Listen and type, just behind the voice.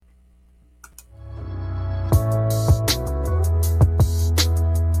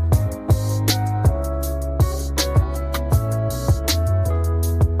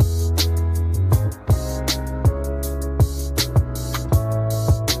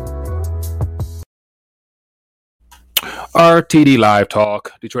RTD Live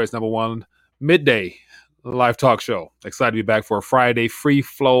Talk, Detroit's number one midday live talk show. Excited to be back for a Friday free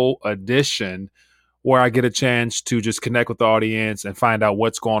flow edition where I get a chance to just connect with the audience and find out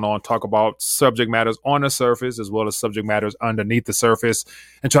what's going on, talk about subject matters on the surface as well as subject matters underneath the surface,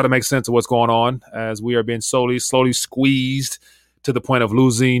 and try to make sense of what's going on as we are being slowly squeezed to the point of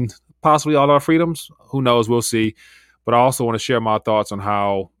losing possibly all our freedoms. Who knows? We'll see. But I also want to share my thoughts on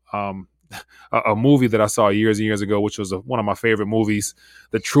how a movie that I saw years and years ago, which was one of my favorite movies,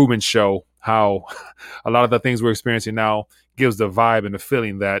 The Truman Show, how a lot of the things we're experiencing now gives the vibe and the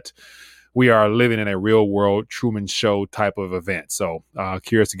feeling that we are living in a real world Truman Show type of event. So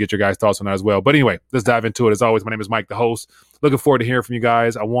curious to get your guys' thoughts on that as well. But anyway, let's dive into it. As always, my name is Mike, the host. Looking forward to hearing from you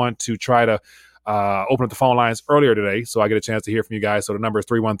guys. I want to try to open up the phone lines earlier today so I get a chance to hear from you guys. So the number is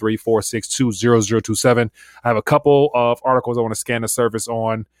 313-462-0027. I have a couple of articles I want to scan the surface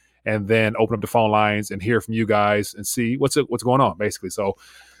on and then open up the phone lines and hear from you guys and see what's going on, basically. So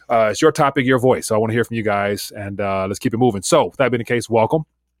it's your topic, your voice. So I want to hear from you guys, and let's keep it moving. So with that being the case, welcome.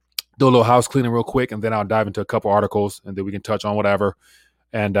 Do a little house cleaning real quick, and then I'll dive into a couple articles, and then we can touch on whatever.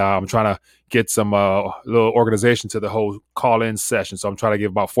 And I'm trying to get some little organization to the whole call-in session. So I'm trying to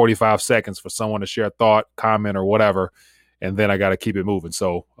give about 45 seconds for someone to share a thought, comment, or whatever. And then I got to keep it moving.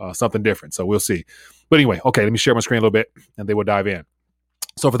 So something different. So we'll see. But anyway, okay, let me share my screen a little bit, and then we'll dive in.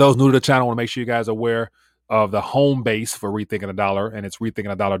 So for those new to the channel, I want to make sure you guys are aware of the home base for Rethinking a Dollar, and it's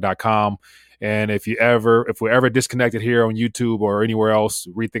rethinkingsadollar.com. And if we're ever disconnected here on YouTube or anywhere else,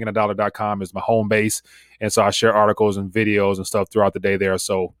 rethinkingsadollar.com is my home base. And so I share articles and videos and stuff throughout the day there.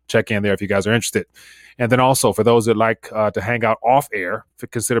 So check in there if you guys are interested. And then also for those that like to hang out off air,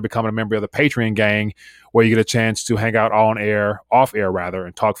 consider becoming a member of the Patreon gang, where you get a chance to hang out off air rather,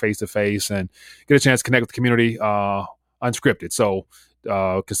 and talk face to face and get a chance to connect with the community unscripted. So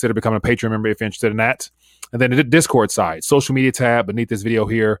consider becoming a Patreon member if you're interested in that. And then the Discord side, social media tab beneath this video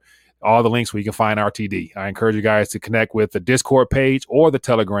here, all the links where you can find RTD. I encourage you guys to connect with the Discord page or the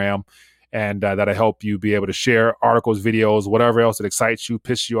Telegram, and that'll help you be able to share articles, videos, whatever else that excites you,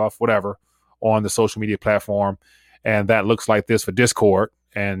 pisses you off, whatever, on the social media platform. And that looks like this for Discord,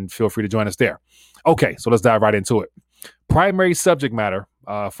 and feel free to join us there. Okay, so let's dive right into it. Primary subject matter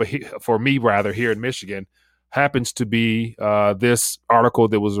for me, rather, here in Michigan, happens to be this article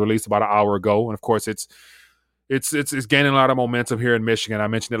that was released about an hour ago. And of course, it's gaining a lot of momentum here in Michigan. I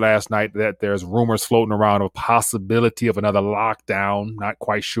mentioned it last night that there's rumors floating around of a possibility of another lockdown. Not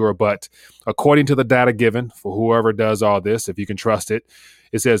quite sure, but according to the data given for whoever does all this, if you can trust it,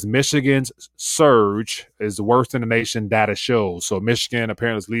 it says Michigan's surge is the worst in the nation, data shows. So Michigan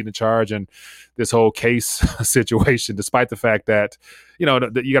apparently is leading the charge in this whole case situation, despite the fact that, you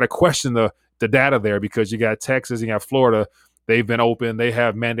got to question the data there, because you got Texas, you got Florida. They've been open. They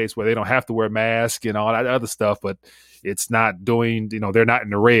have mandates where they don't have to wear masks and all that other stuff, but it's not doing, they're not in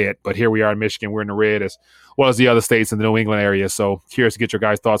the red. But here we are in Michigan. We're in the red as well as the other states in the New England area. So curious to get your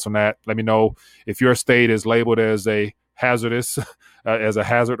guys' thoughts on that. Let me know if your state is labeled as a hazardous, as a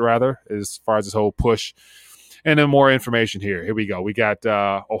hazard rather, as far as this whole push. And then more information here. Here we go. We got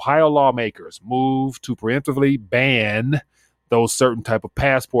Ohio lawmakers move to preemptively ban those certain type of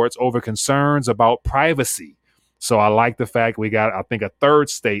passports over concerns about privacy. So I like the fact we got, I think, a third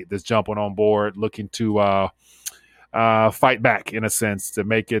state that's jumping on board, looking to fight back, in a sense, to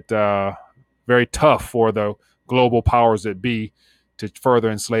make it very tough for the global powers that be to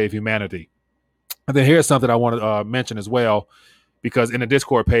further enslave humanity. And then here's something I want to mention as well, because in the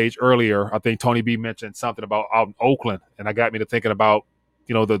Discord page earlier, I think Tony B mentioned something about out in Oakland, and that got me to thinking about,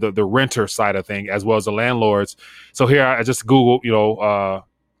 the renter side of thing as well as the landlords. So here I just Googled,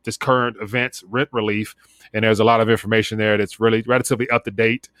 this current events rent relief, and there's a lot of information there that's really relatively up to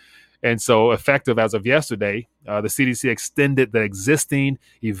date. And so effective as of yesterday, the CDC extended the existing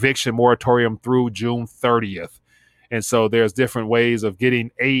eviction moratorium through June 30th. And so there's different ways of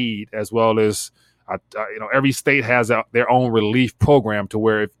getting aid, as well as, every state has their own relief program, to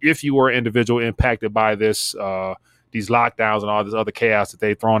where if you were an individual impacted by this, these lockdowns and all this other chaos that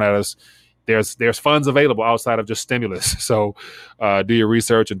they've thrown at us, there's funds available outside of just stimulus. So do your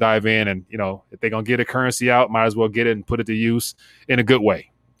research and dive in, and if they're gonna get a currency out, might as well get it and put it to use in a good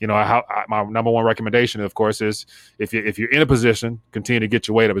way. My number one recommendation, of course, is if you're in a position, continue to get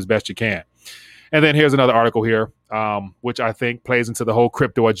your weight up as best you can. And then here's another article here, which I think plays into the whole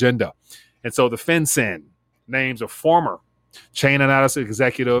crypto agenda. And so the FinCEN names a former chain analysis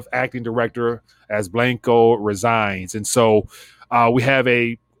executive acting director as Blanco resigns. And so we have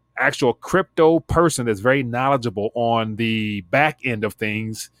a actual crypto person that's very knowledgeable on the back end of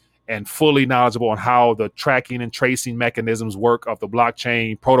things, and fully knowledgeable on how the tracking and tracing mechanisms work of the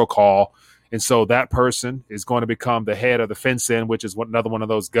blockchain protocol And so that person is going to become the head of the FinCEN, which is another one of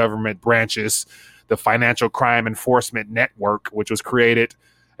those government branches, the Financial Crime Enforcement Network, which was created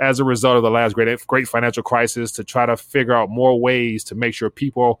as a result of the last great financial crisis to try to figure out more ways to make sure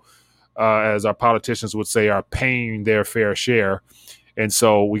people, as our politicians would say, are paying their fair share. And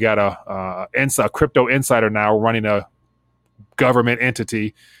so we got a crypto insider now running a government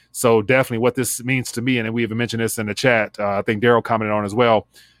entity. So definitely what this means to me, and we even mentioned this in the chat, I think Daryl commented on as well,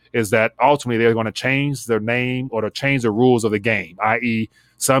 is that ultimately they're going to change their name or to change the rules of the game, i.e.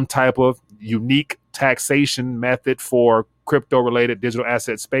 some type of unique taxation method for crypto-related digital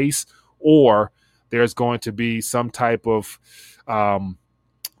asset space, or there's going to be some type of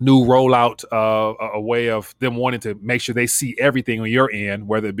new rollout, a way of them wanting to make sure they see everything on your end,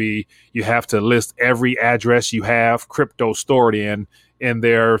 whether it be you have to list every address you have crypto stored in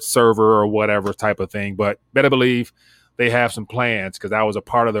their server or whatever type of thing. But better believe they have some plans, because that was a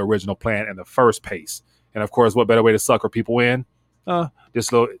part of the original plan in the first place. And of course, what better way to sucker people in?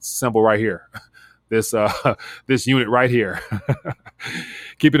 This little symbol right here. This unit right here.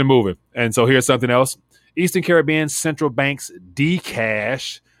 Keeping it moving. And so here's something else. Eastern Caribbean Central Bank's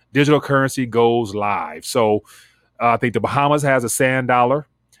Dcash digital currency goes live. So I think the Bahamas has a sand dollar,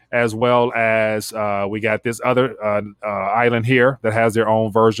 as well as we got this other island here that has their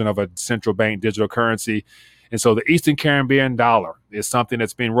own version of a central bank digital currency. And so the Eastern Caribbean dollar is something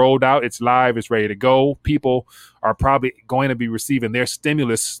that's been rolled out. It's live. It's ready to go. People are probably going to be receiving their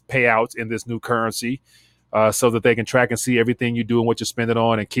stimulus payouts in this new currency, so that they can track and see everything you do and what you're spending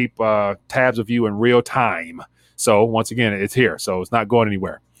on and keep tabs of you in real time. So once again, it's here. So it's not going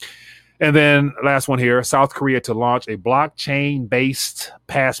anywhere. And then last one here, South Korea to launch a blockchain-based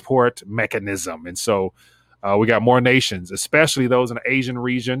passport mechanism. And so we got more nations, especially those in the Asian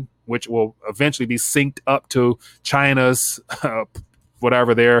region, which will eventually be synced up to China's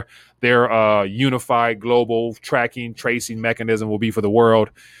whatever their unified global tracing mechanism will be for the world.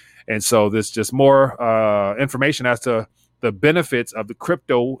 And so this just more information as to the benefits of the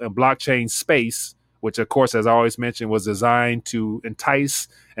crypto and blockchain space, which, of course, as I always mentioned, was designed to entice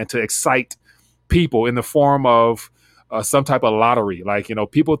and to excite people in the form of some type of lottery. Like,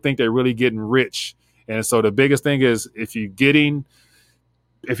 people think they're really getting rich. And so the biggest thing is if you're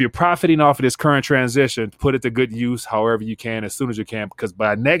profiting off of this current transition, put it to good use however you can, as soon as you can, because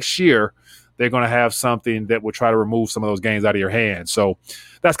by next year, they're going to have something that will try to remove some of those gains out of your hands. So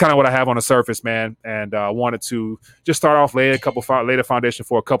that's kind of what I have on the surface, man. And I wanted to just start off, lay the foundation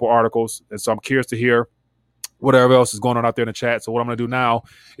for a couple articles. And so I'm curious to hear whatever else is going on out there in the chat. So what I'm going to do now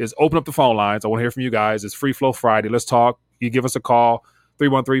is open up the phone lines. I want to hear from you guys. It's Free Flow Friday. Let's talk. You give us a call,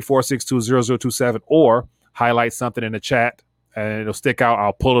 313-462-0027, or highlight something in the chat and it'll stick out.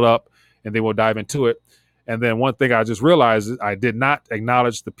 I'll pull it up and then we'll dive into it. And then one thing I just realized is I did not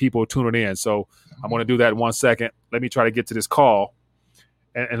acknowledge the people tuning in. So I'm going to do that in 1 second. Let me try to get to this call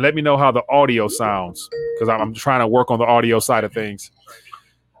and let me know how the audio sounds, because I'm trying to work on the audio side of things.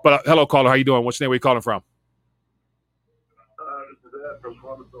 But hello, caller. How you doing? What's your name? Where you calling from? This is Ed from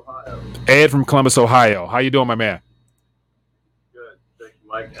Columbus, Ohio. Ed from Columbus, Ohio. How you doing, my man? Good. Thank you,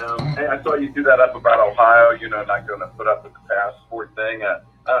 Mike. Hey, I saw you do that up about Ohio, not going to put up with the passport thing.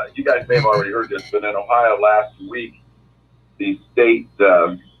 You guys may have already heard this, but in Ohio last week, the state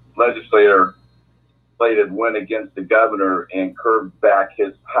legislator went against the governor and curbed back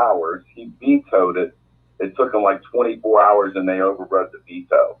his powers. He vetoed it. It took them like 24 hours, and they overrode the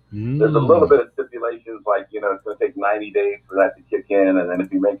veto. There's a little bit of stipulations, like, it's going to take 90 days for that to kick in, and then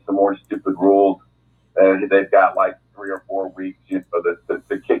if you make some more stupid rules, they've got like 3 or 4 weeks to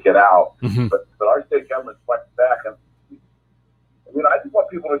kick it out. Mm-hmm. But our state government's fighting back. And I just want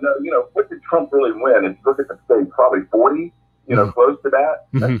people to know, what did Trump really win? If you look at the state, probably 40, close to that.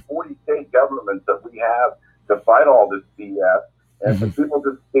 Mm-hmm. That's 40 state governments that we have to fight all this BS. And for people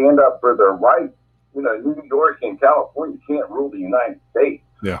to stand up for their rights, New York and California can't rule the United States.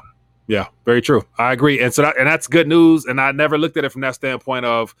 Yeah, very true. I agree. And so that's good news. And I never looked at it from that standpoint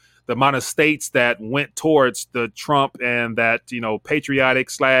of the amount of states that went towards the Trump and that, patriotic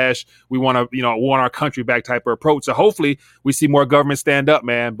 / we want our country back type of approach. So hopefully we see more government stand up,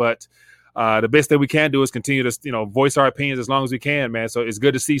 man. But the best thing we can do is continue to, voice our opinions as long as we can, man. So it's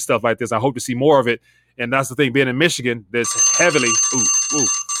good to see stuff like this. I hope to see more of it. And that's the thing, being in Michigan, that's heavily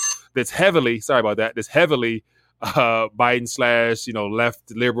Biden /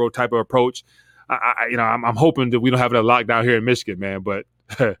 left liberal type of approach. I'm hoping that we don't have a lockdown here in Michigan, man. But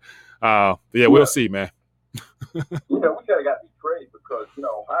we'll see, man. We kind of got betrayed because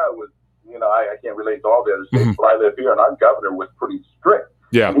Ohio was, I can't relate to all the other states, but I live here, and our governor was pretty strict.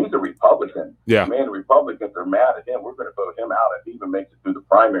 Yeah. And he's a Republican. Yeah. Man, the Republicans are mad at him. We're going to vote him out if he even makes it through the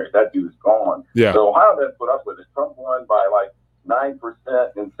primaries. That dude's gone. Yeah. So Ohio doesn't put up with it. Trump won by like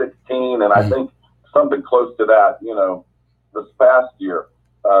 9% in 16, and I think something close to that, this past year.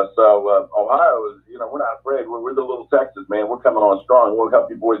 So Ohio is, we're not afraid. We're the little Texas, man. We're coming on strong. We'll help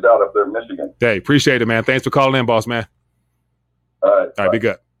you boys out up there in Michigan. Hey, appreciate it, man. Thanks for calling in, boss, man. All right, be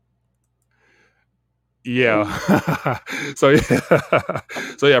good. Yeah. So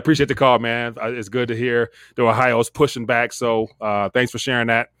yeah, appreciate the call, man. It's good to hear that Ohio's pushing back. So thanks for sharing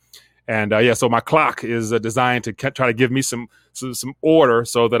that. And so my clock is designed to try to give me some order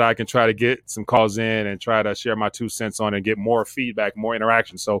so that I can try to get some calls in and try to share my 2 cents on it and get more feedback, more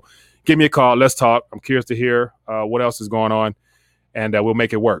interaction. So give me a call. Let's talk. I'm curious to hear what else is going on, and we'll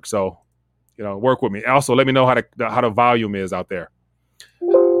make it work. So, work with me. Also, let me know how the volume is out there.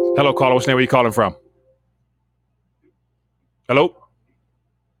 Hello, caller. What's your name? Where you calling from? Hello?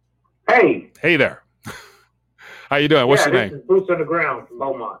 Hey. Hey there. How you doing? What's your name? This is Boots on the Ground from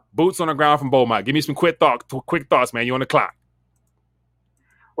Beaumont. Boots on the Ground from Beaumont. Give me some quick thoughts, man. You on the clock.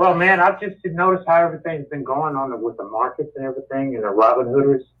 Well, man, I've just noticed how everything's been going on with the markets and everything and the Robin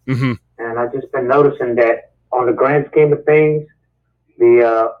Hooders. Mm-hmm. And I've just been noticing that on the grand scheme of things,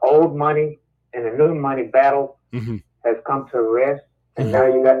 the old money and the new money battle has come to a rest. And now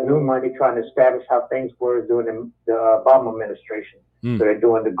you got new money trying to establish how things were during the Obama administration. So they're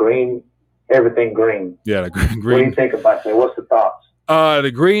doing the green, everything green. Yeah, the green. What do you think about that? What's the thoughts?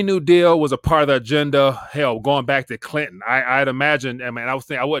 The Green New Deal was a part of the agenda. Hell, going back to Clinton, I'd imagine. I mean,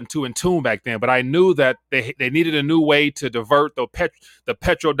 I wasn't too in tune back then, but I knew that they needed a new way to divert the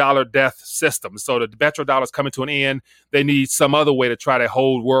petrodollar death system. So the petrodollar is coming to an end. They need some other way to try to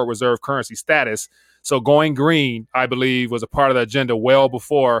hold world reserve currency status. So going green, I believe, was a part of the agenda well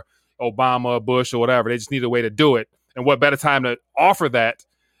before Obama, Bush, or whatever. They just needed a way to do it. And what better time to offer that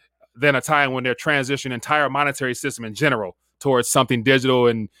than a time when they're transitioning the entire monetary system in general towards something digital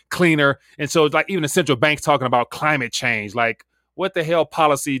and cleaner. And so it's like even the central bank's talking about climate change. Like, what the hell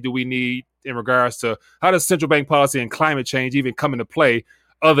policy do we need in regards to how does central bank policy and climate change even come into play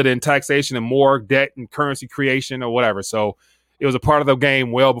other than taxation and more debt and currency creation or whatever? So it was a part of the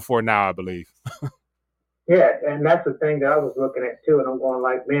game well before now, I believe. Yeah, and that's the thing that I was looking at too. And I'm going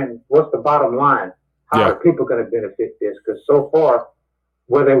like, man, what's the bottom line? How are people going to benefit this? Because so far,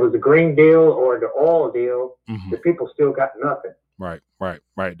 whether it was the green deal or the oil deal, the people still got nothing. Right.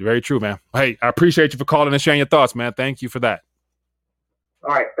 Very true, man. Hey, I appreciate you for calling and sharing your thoughts, man. Thank you for that.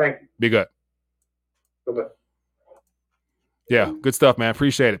 All right. Thank you. Be good. Bye-bye. Yeah, good stuff, man.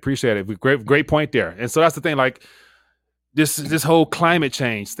 Appreciate it. Great point there. And so that's the thing, like this whole climate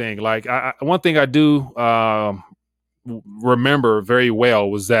change thing. Like one thing I do remember very well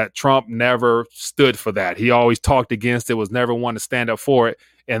was that Trump never stood for that. He always talked against it, was never one to stand up for it.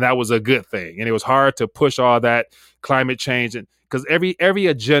 And that was a good thing. And it was hard to push all that climate change. And because every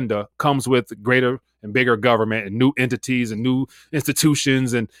agenda comes with greater and bigger government and new entities and new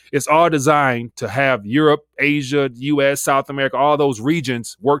institutions. And it's all designed to have Europe, Asia, US, South America, all those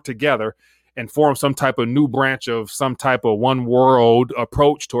regions work together and form some type of new branch of some type of one world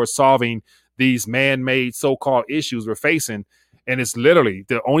approach towards solving these man-made so-called issues we're facing. And it's literally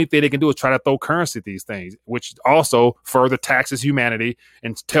the only thing they can do is try to throw currency at these things, which also further taxes humanity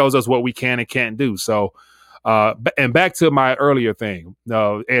and tells us what we can and can't do. So, and back to my earlier thing,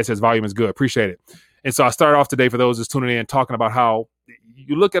 Ed says volume is good. Appreciate it. And so I started off today for those just tuning in talking about how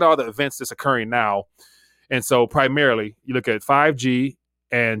you look at all the events that's occurring now. And so primarily you look at 5G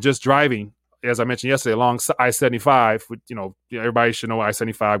and just driving, as I mentioned yesterday, along I-75, everybody should know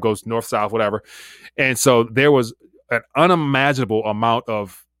I-75 goes north, south, whatever. And so there was an unimaginable amount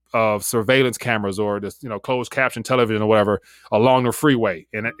of surveillance cameras or this, closed caption television or whatever along the freeway.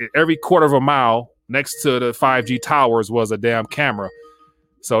 And every quarter of a mile next to the 5G towers was a damn camera.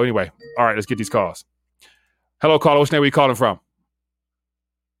 So anyway, all right, let's get these calls. Hello, caller. What's your name? Where you calling from?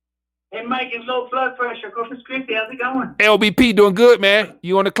 Hey, Mike, it's low blood pressure. Corpus Christi, how's it going? LBP, doing good, man.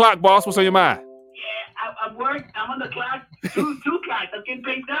 You on the clock, boss? What's on your mind? Yeah, I'm working. I'm on the clock. Two clocks. I'm getting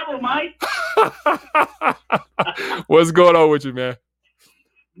paid double, Mike. What's going on with you, man?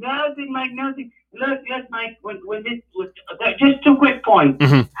 Nothing, Mike. Nothing. Look, yes, Mike. When this was just 2 quick points.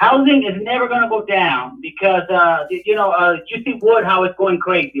 Housing is never going to go down because you see wood how it's going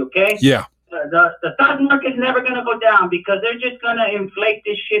crazy. Okay. Yeah. The stock market is never going to go down because they're just going to inflate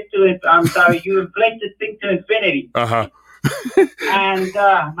this shit you inflate this thing to infinity. And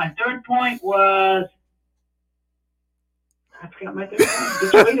my third point was, I forgot my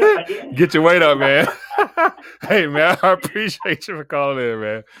third point. Get your weight up, man. Hey, man, I appreciate you for calling in,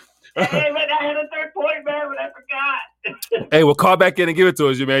 man. Hey, man, I had a third point, man, but I forgot. Hey, we'll call back in and give it to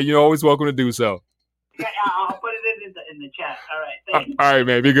us, man. You're always welcome to do so. Yeah, I'll put it in the chat. All right, thanks. All right,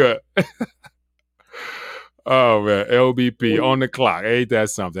 man. Be good. Oh, man. LBP on the clock. Ain't that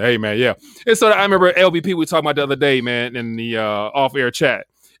something? Hey, man, yeah. And so I remember LBP we were talking about the other day, man, in the off-air chat.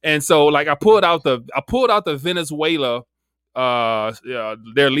 And so, like, I pulled out the Venezuela,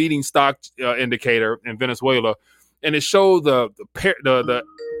 their leading stock indicator in Venezuela, and it showed the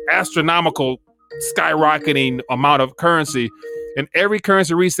astronomical skyrocketing amount of currency, and every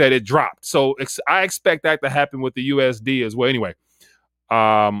currency reset it dropped. So I expect that to happen with the USD as well. Anyway,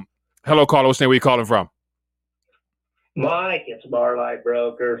 hello, caller. What's your name? Where you calling from? Mike, it's Barlight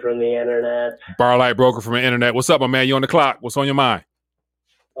Broker from the internet. Barlight Broker from the internet. What's up, my man? You on the clock? What's on your mind?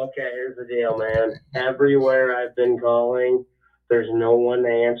 Okay, here's the deal, man. Everywhere I've been calling, there's no one to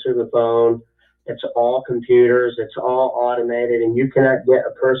answer the phone. It's all computers. It's all automated, and you cannot get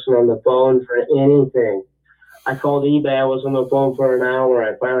a person on the phone for anything. I called eBay. I was on the phone for an hour.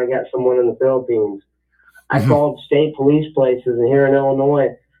 I finally got someone in the Philippines. I called state police places, and here in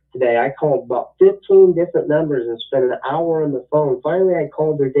Illinois today, I called about 15 different numbers and spent an hour on the phone. Finally, I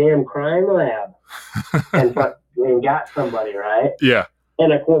called their damn crime lab and got somebody, right? Yeah.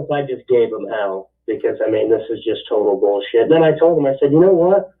 And, of course, I just gave them hell because, I mean, this is just total bullshit. Then I told them, I said, you know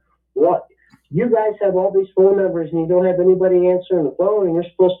what? You guys have all these phone numbers and you don't have anybody answering the phone and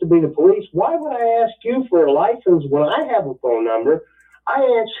you're supposed to be the police. Why would I ask you for a license when I have a phone number? I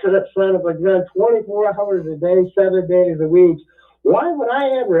answer that son of a gun 24 hours a day, 7 days a week. Why would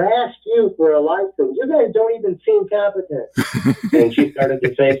I ever ask you for a license? You guys don't even seem competent. And she started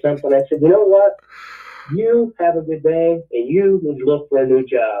to say something. I said, you know what? You have a good day and you need to look for a new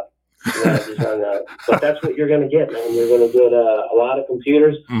job. But that's what you're going to get, man. You're going to get a lot of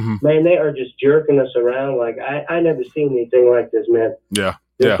computers. Man, they are just jerking us around like I never seen anything like this, man. Yeah.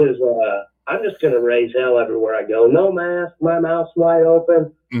 This is I'm just going to raise hell everywhere I go. No mask, my mouth's wide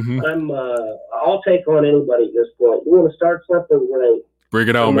open. I'll take on anybody at this point. You want to start something, great. Bring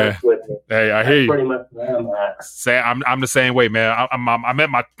it on, man. Hey, I hear you. Pretty much where I'm at. I'm the same way, man. I'm at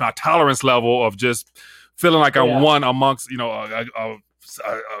my tolerance level of just feeling like I'm one amongst, a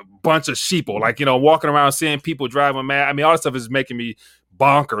bunch of sheeple, like, walking around seeing people driving mad. I mean, all this stuff is making me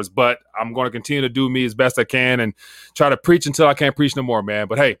bonkers, but I'm going to continue to do me as best I can and try to preach until I can't preach no more, man.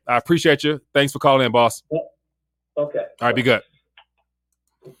 But hey, I appreciate you. Thanks for calling in, boss. Okay. All right, be good.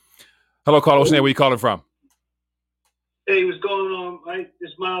 Hello, caller. What's your name? Where you calling from? Hey, what's going on, Mike?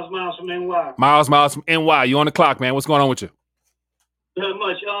 This is Miles from NY. Miles from NY. You on the clock, man. What's going on with you? Not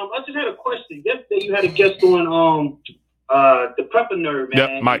much. I just had a question. Yesterday you had a guest on the Prepper Nerd, man.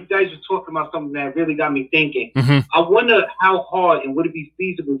 Yep, Mike. You guys were talking about something that really got me thinking. I wonder how hard and would it be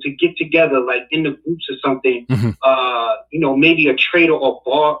feasible to get together, like in the groups or something, maybe a trader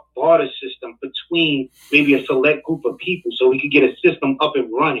or barter system between maybe a select group of people so we could get a system up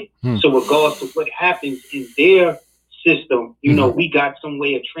and running. So regardless of what happens in their system, we got some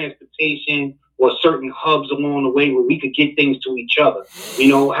way of transportation or certain hubs along the way where we could get things to each other.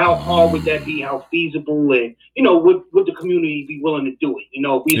 How hard would that be? How feasible? And, would the community be willing to do it?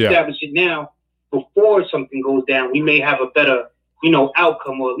 If we establish it now, before something goes down, we may have a better,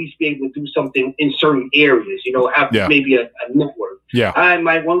 outcome, or at least be able to do something in certain areas, have maybe a network. Yeah. All right,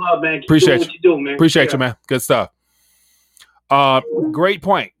 Mike, one love, man. Keep Appreciate doing what you do, man. Appreciate you, man. Good stuff. Great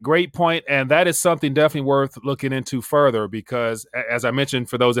point. And that is something definitely worth looking into further because, as I mentioned,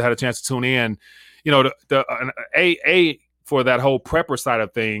 for those that had a chance to tune in, for that whole prepper side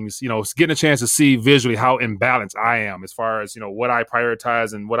of things, getting a chance to see visually how imbalanced I am as far as, what I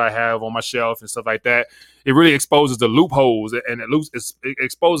prioritize and what I have on my shelf and stuff like that. It really exposes the loopholes and it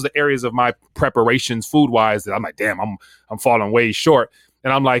exposes the areas of my preparations food-wise that I'm like, damn, I'm falling way short.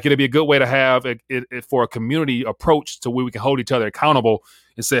 And I'm like, it'd be a good way to have it for a community approach to where we can hold each other accountable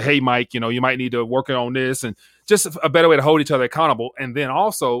and say, hey, Mike, you might need to work on this, and just a better way to hold each other accountable. And then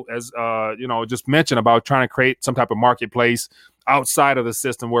also, as just mentioned about trying to create some type of marketplace outside of the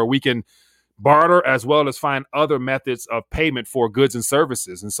system where we can barter as well as find other methods of payment for goods and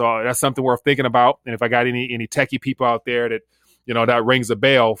services. And so that's something worth thinking about. And if I got any techie people out there that, that rings a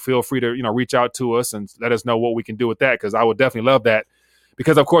bell, feel free to, reach out to us and let us know what we can do with that, because I would definitely love that.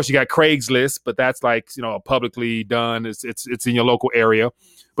 Because of course you got Craigslist, but that's like, publicly done. It's in your local area,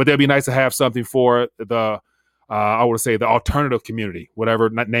 but that'd be nice to have something for the, I would say the alternative community, whatever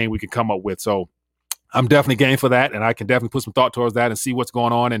name we can come up with. So I'm definitely game for that. And I can definitely put some thought towards that and see what's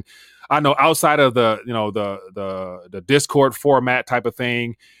going on. And I know outside of the, the Discord format type of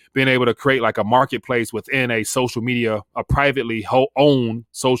thing, being able to create like a marketplace within a social media, a privately owned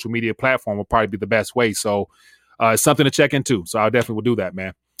social media platform will probably be the best way. So, it's something to check into. So I definitely will do that,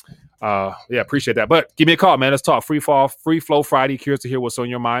 man. Yeah, appreciate that. But give me a call, man. Let's talk. Free Flow Friday. Curious to hear what's on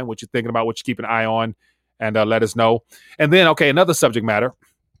your mind, what you're thinking about, what you keep an eye on, and let us know. And then, okay, another subject matter.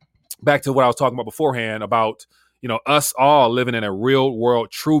 Back to what I was talking about beforehand about, us all living in a real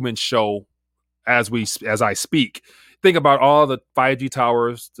world Truman Show as I speak. Think about all the 5G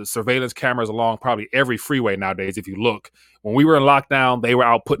towers, the surveillance cameras along probably every freeway nowadays. If you look, when we were in lockdown, they were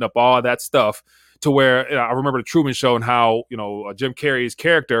out putting up all that stuff to where I remember the Truman Show and how, Jim Carrey's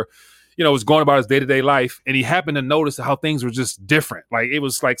character, was going about his day-to-day life. And he happened to notice how things were just different. Like it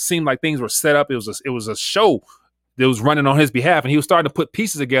was like, seemed like things were set up. It was a show that was running on his behalf. And he was starting to put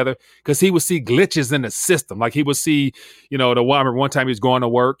pieces together because he would see glitches in the I remember one time he was going to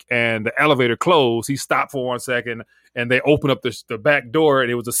work and the elevator closed. He stopped for 1 second and they opened up the back door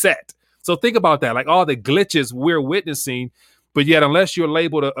and it was a set. So think about that, like all the glitches we're witnessing, but yet unless you're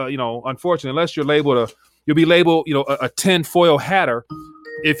labeled, unfortunately, you'll be labeled, a tinfoil hatter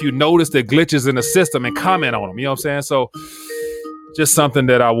if you notice the glitches in the system and comment on them. You know what I'm saying? So just something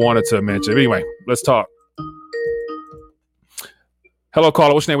that I wanted to mention. But anyway, let's talk. Hello,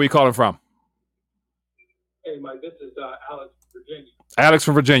 caller. What's your name? Where you calling from? Hey, Mike. This is Alex from Virginia. Alex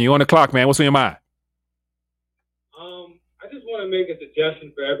from Virginia. You on the clock, man. What's on your mind? I just want to make a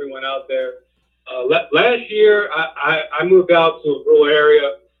suggestion for everyone out there. Last year, I moved out to a rural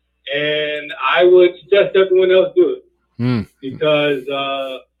area, and I would suggest everyone else do it because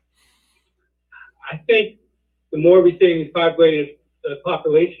I think the more we stay in these populated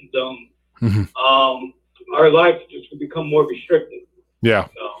population zones, our lives just will become more restricted. Yeah,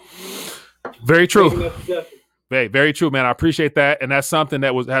 so, very true. Hey, very true, man. I appreciate that, and that's something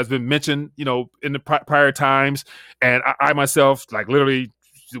that has been mentioned, in the prior times. And I myself, like, literally,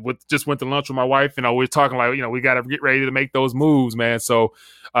 just went to lunch with my wife. We're talking like, we got to get ready to make those moves, man. So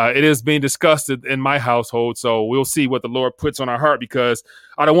it is being discussed in my household. So we'll see what the Lord puts on our heart because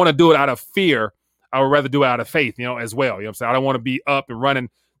I don't want to do it out of fear. I would rather do it out of faith, as well. You know what I'm saying? I don't want to be up and running,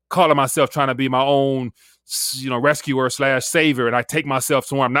 calling myself trying to be my own, rescuer / savior, and I take myself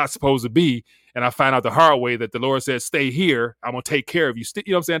somewhere I'm not supposed to be. And I find out the hard way that the Lord said, stay here. I'm going to take care of you. You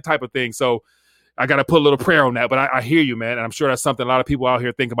know what I'm saying? Type of thing. So I got to put a little prayer on that. But I hear you, man. And I'm sure that's something a lot of people out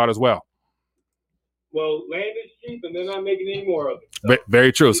here think about as well. Well, land is cheap and they're not making any more of it. So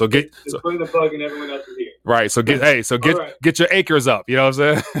very true. So bring the bug and everyone else is here. Right. So get your acres up. You know what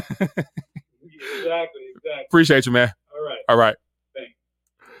I'm saying? Exactly. Appreciate you, man. All right. Thanks.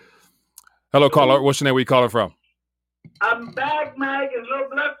 Hello, caller. What's your name? Where you calling from? I'm back, Mike. It's low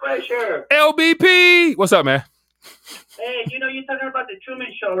blood pressure. LBP. What's up, man? Hey, you're talking about the Truman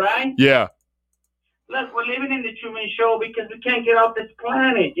Show, right? Yeah. Look, we're living in the Truman Show because we can't get off this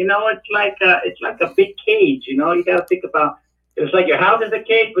planet. It's like a big cage. You got to think about. It's like your house is a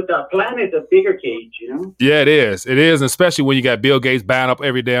cage, but the planet's a bigger cage. Yeah, it is. It is, and especially when you got Bill Gates buying up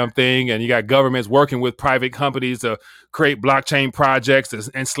every damn thing, and you got governments working with private companies to create blockchain projects to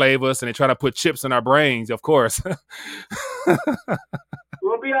enslave us, and they're trying to put chips in our brains. Of course.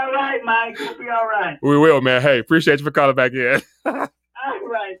 We'll be all right, Mike. We'll be all right. We will, man. Hey, appreciate you for calling back in. All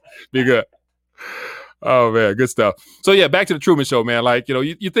right. Be good. Oh man, good stuff. So yeah, back to the Truman Show, man. Like,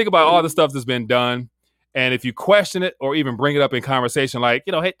 you think about all the stuff that's been done. And if you question it or even bring it up in conversation, like,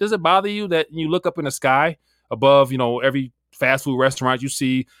 hey, does it bother you that you look up in the sky above, every fast food restaurant, you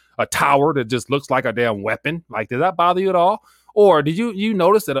see a tower that just looks like a damn weapon? Like, does that bother you at all? Or did you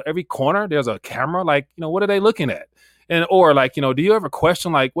notice that at every corner there's a camera? Like, what are they looking at? And or like, do you ever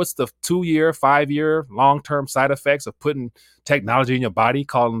question like what's the 2-year, 5-year long-term side effects of putting technology in your body,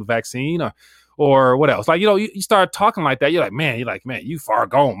 calling the vaccine or what else? Like, you start talking like that. You're like, man, you far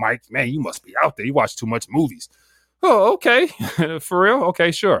gone, Mike. Man, you must be out there. You watch too much movies. Oh, okay. For real? Okay,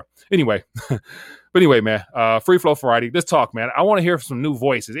 sure. Anyway, man, Free Flow Friday. Let's talk, man. I want to hear some new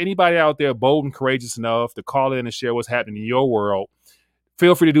voices. Anybody out there bold and courageous enough to call in and share what's happening in your world,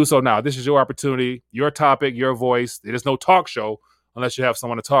 feel free to do so now. This is your opportunity, your topic, your voice. It is no talk show unless you have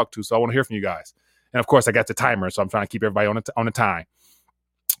someone to talk to. So I want to hear from you guys. And of course, I got the timer, so I'm trying to keep everybody on the time.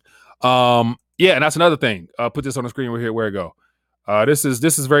 Yeah, and that's another thing. Put this on the screen right here. Where it go? This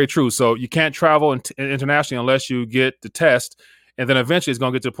is very true. So you can't travel internationally unless you get the test, and then eventually it's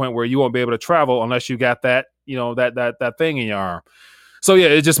going to get to the point where you won't be able to travel unless you got that, that thing in your arm. So yeah,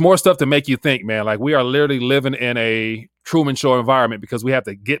 it's just more stuff to make you think, man. Like we are literally living in a Truman Show environment because we have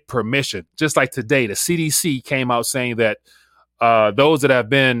to get permission. Just like today, the CDC came out saying that those that have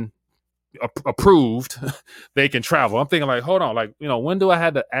been approved, they can travel. I'm thinking like, hold on, like, when do I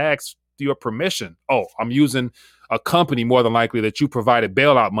have to ask your permission? Oh, I'm using a company more than likely that you provided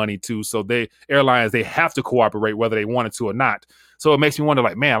bailout money to. So airlines, they have to cooperate whether they wanted to or not. So it makes me wonder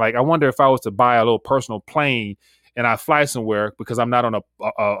like, man, like I wonder if I was to buy a little personal plane and I fly somewhere because I'm not on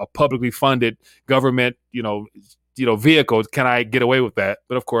a publicly funded government, vehicle, can I get away with that?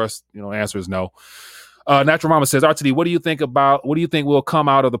 But of course, the answer is no. Natural Mama says, RTD, what do you think will come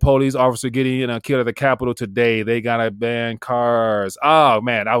out of the police officer getting killed at the Capitol today? They got to ban cars. Oh,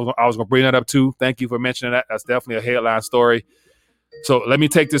 man, I was going to bring that up too. Thank you for mentioning that. That's definitely a headline story. So let me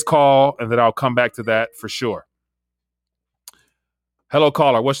take this call, and then I'll come back to that for sure. Hello,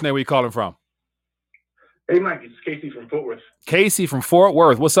 caller. What's your name? Where you calling from? Hey, Mike. It's Casey from Fort Worth. Casey from Fort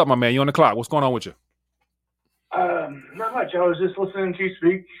Worth. What's up, my man? You on the clock. What's going on with you? Not much. I was just listening to you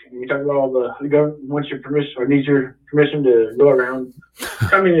speak. You talk about all the government wants your permission or needs your permission to go around.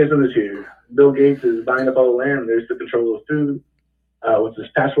 Communism is here. Bill Gates is buying up all the land. There's the control of food. With this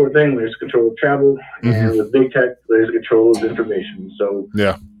passport thing, there's control of travel. Mm-hmm. And with big tech, there's control of information. So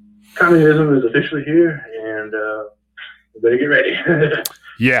yeah, communism is officially here, and we better get ready.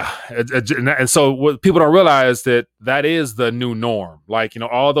 Yeah. And so what people don't realize that is the new norm. Like,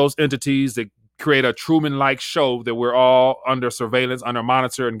 all those entities that create a Truman-like show that we're all under surveillance, under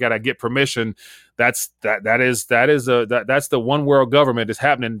monitor, and gotta get permission. That's the one world government that's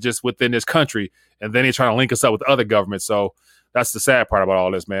happening just within this country, and then they're trying to link us up with other governments. So that's the sad part about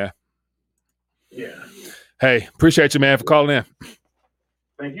all this, man. Yeah. Hey, appreciate you, man, for calling in.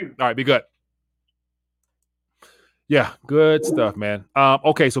 Thank you. All right, be good. Yeah, good stuff, man.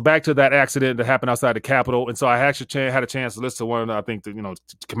 Okay, so back to that accident that happened outside the Capitol. And so I actually had a chance to listen to one of the, I think,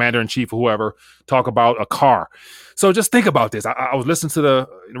 commander-in-chief or whoever talk about a car. So just think about this. I was listening to the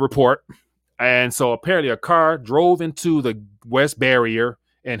report. And so apparently a car drove into the West Barrier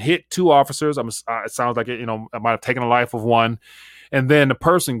and hit two officers. It sounds like it might have taken the life of one. And then the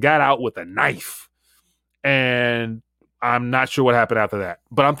person got out with a knife. And I'm not sure what happened after that.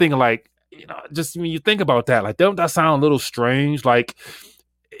 But I'm thinking just when you think about that, don't that sound a little strange? It's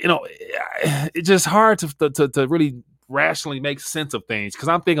just hard to really rationally make sense of things. Because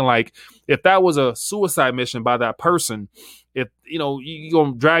I'm thinking if that was a suicide mission by that person, if you're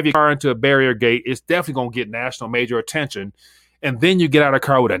gonna drive your car into a barrier gate, it's definitely gonna get national major attention, and then you get out of the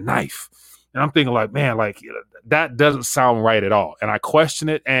car with a knife. And I'm thinking that doesn't sound right at all. And I question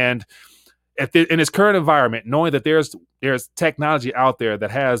it. And in its current environment, knowing that there's technology out there that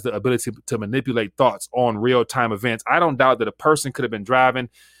has the ability to manipulate thoughts on real-time events, I don't doubt that a person could have been driving,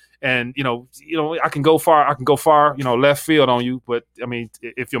 and I can go far, left field on you, but I mean,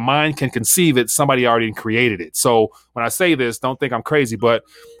 if your mind can conceive it, somebody already created it. So when I say this, don't think I'm crazy, but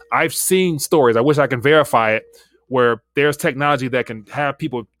I've seen stories, I wish I can verify it, where there's technology that can have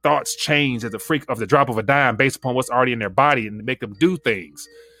people's thoughts change at the drop of a dime based upon what's already in their body and make them do things.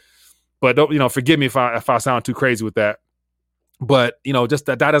 But don't, forgive me if I sound too crazy with that. But, just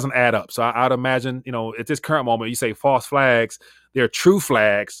that doesn't add up. So I'd imagine, at this current moment, you say false flags, they're true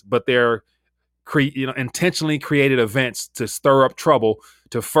flags, but they're intentionally created events to stir up trouble,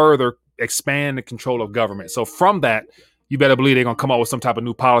 to further expand the control of government. So from that, you better believe they're going to come up with some type of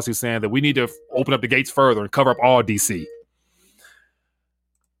new policy saying that we need to open up the gates further and cover up all DC.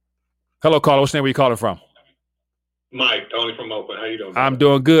 Hello, caller. What's your name? Where you calling from? Mike, Tony from Oakland. How you doing? I'm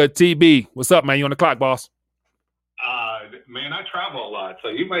doing good. TB, what's up, man? You on the clock, boss? Man, I travel a lot, so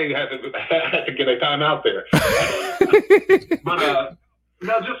you may have to get a time out there. But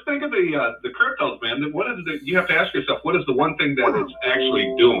now, just think of the cryptos, man. You have to ask yourself, what is the one thing that it's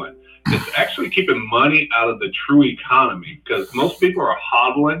actually doing? It's actually keeping money out of the true economy, because most people are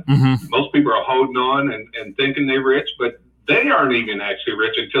hodling. Mm-hmm. Most people are holding on and thinking they're rich, but they aren't even actually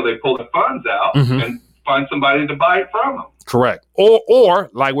rich until they pull the funds out and find somebody to buy it from them. Correct. Or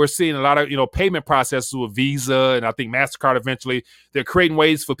like we're seeing a lot of, payment processes with Visa and I think MasterCard eventually, they're creating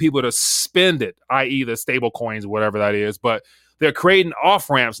ways for people to spend it, i.e. the stable coins, whatever that is. But they're creating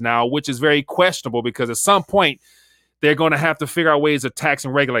off-ramps now, which is very questionable because at some point they're going to have to figure out ways to tax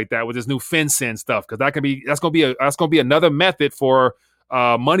and regulate that with this new FinCEN stuff. Because that's going to be another method for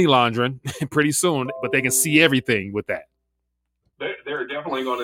money laundering pretty soon, but they can see everything with that. They're definitely going to